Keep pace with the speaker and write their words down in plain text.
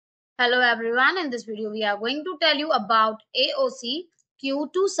Hello everyone, in this video we are going to tell you about AOC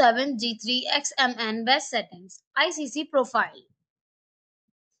Q27G3XMN best settings, ICC Profile.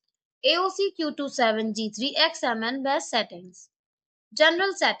 AOC Q27G3XMN best settings.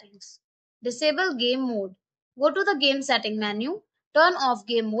 General settings. Disable game mode. Go to the game setting menu. Turn off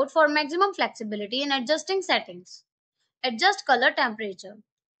game mode for maximum flexibility in adjusting settings. Adjust color temperature.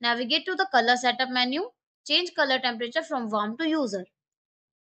 Navigate to the color setup menu. Change color temperature from warm to user.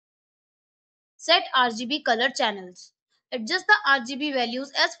 Set RGB color channels. Adjust the RGB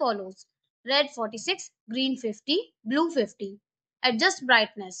values as follows: red 46, green 50, blue 50. Adjust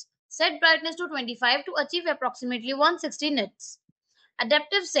brightness. Set brightness to 25 to achieve approximately 160 nits.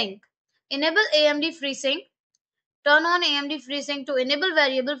 Adaptive sync. Enable AMD FreeSync. Turn on AMD FreeSync to enable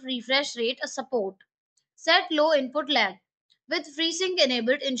variable refresh rate support. Set low input lag. With FreeSync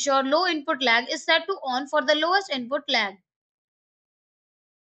enabled, ensure low input lag is set to on for the lowest input lag.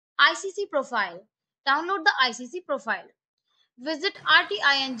 ICC Profile. Download the ICC Profile. Visit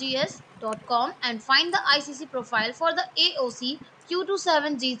rtings.com and find the ICC profile for the AOC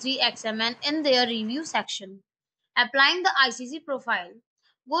Q27G3XMN in their review section. Applying the ICC profile.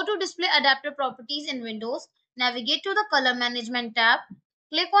 Go to Display Adapter Properties in Windows, navigate to the Color Management tab,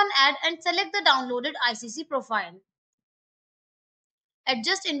 click on Add and select the downloaded ICC profile.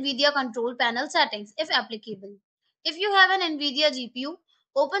 Adjust NVIDIA Control Panel settings if applicable. If you have an NVIDIA GPU,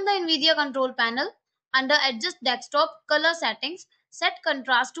 open the NVIDIA Control Panel. Under Adjust Desktop Color Settings, set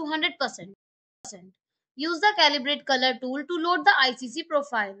contrast to 100%. Use the Calibrate Color tool to load the ICC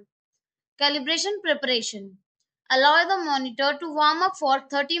profile. Calibration preparation. Allow the monitor to warm up for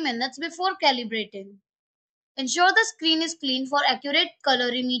 30 minutes before calibrating. Ensure the screen is clean for accurate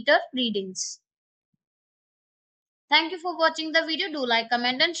colorimeter readings. Thank you for watching the video. Do like,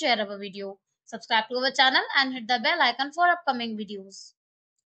 comment and share our video. Subscribe to our channel and hit the bell icon for upcoming videos.